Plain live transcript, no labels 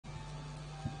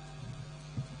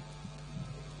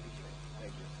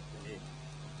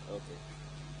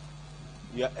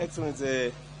Your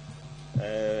Excellency,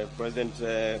 President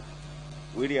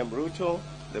William Ruto,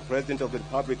 the President of the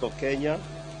Republic of Kenya,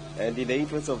 and in the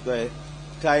interest of the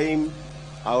time,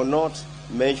 I will not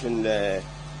mention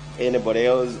anybody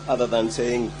else other than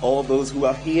saying all those who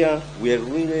are here, we are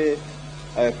really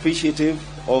appreciative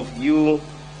of you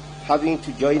having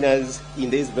to join us in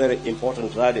this very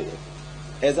important rally.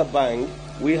 As a bank,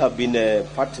 we have been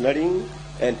partnering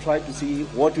and trying to see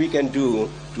what we can do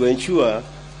to ensure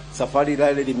Safari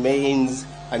Rally remains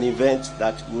an event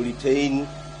that will retain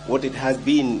what it has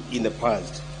been in the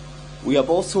past. We have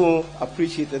also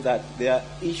appreciated that there are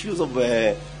issues of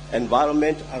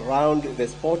environment around the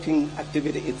sporting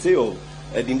activity itself.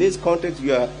 And in this context,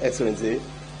 Your Excellency,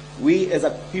 we as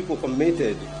a people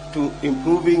committed to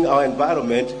improving our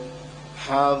environment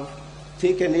have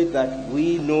taken it that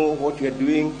we know what we are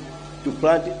doing to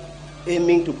plant,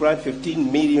 aiming to plant 15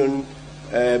 billion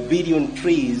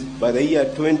trees by the year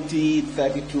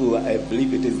 2032, I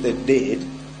believe it is the date.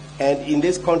 And in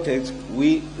this context,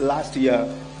 we last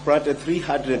year planted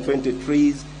 320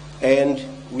 trees, and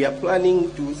we are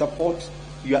planning to support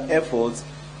your efforts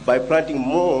by planting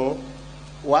more,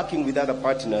 working with other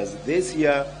partners. This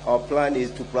year, our plan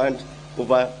is to plant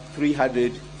over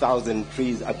 300,000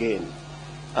 trees again.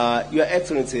 Your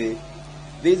Excellency,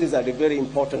 this is a very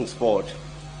important sport.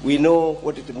 We know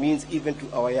what it means even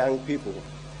to our young people.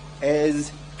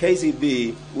 As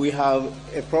KCB, we have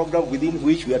a program within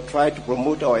which we are trying to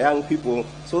promote our young people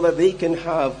so that they can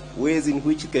have ways in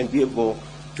which they can be able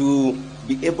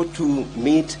to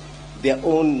meet their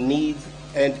own needs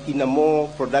and in a more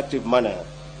productive manner.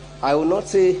 I will not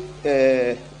say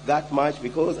that much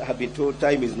because I have been told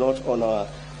time is not on our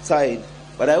side,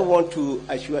 but I want to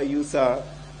assure you, sir,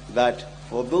 that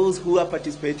for those who are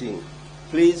participating,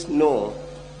 please know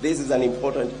this is an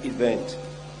important event.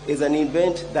 It's an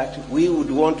event that we would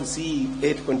want to see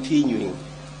it continuing.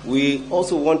 We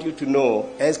also want you to know,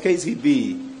 as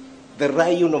KCB, the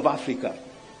Rayon of Africa,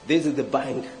 this is the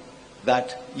bank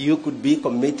that you could be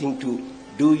committing to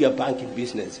do your banking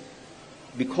business.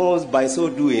 Because by so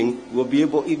doing, we'll be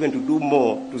able even to do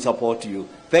more to support you.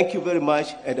 Thank you very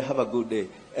much and have a good day.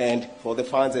 And for the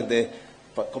fans and the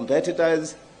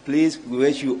competitors, please, we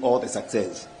wish you all the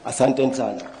success. Asante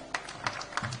sana.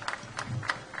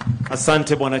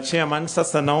 Asante Bwana Chairman.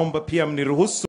 Sasa naomba pia mniruhusu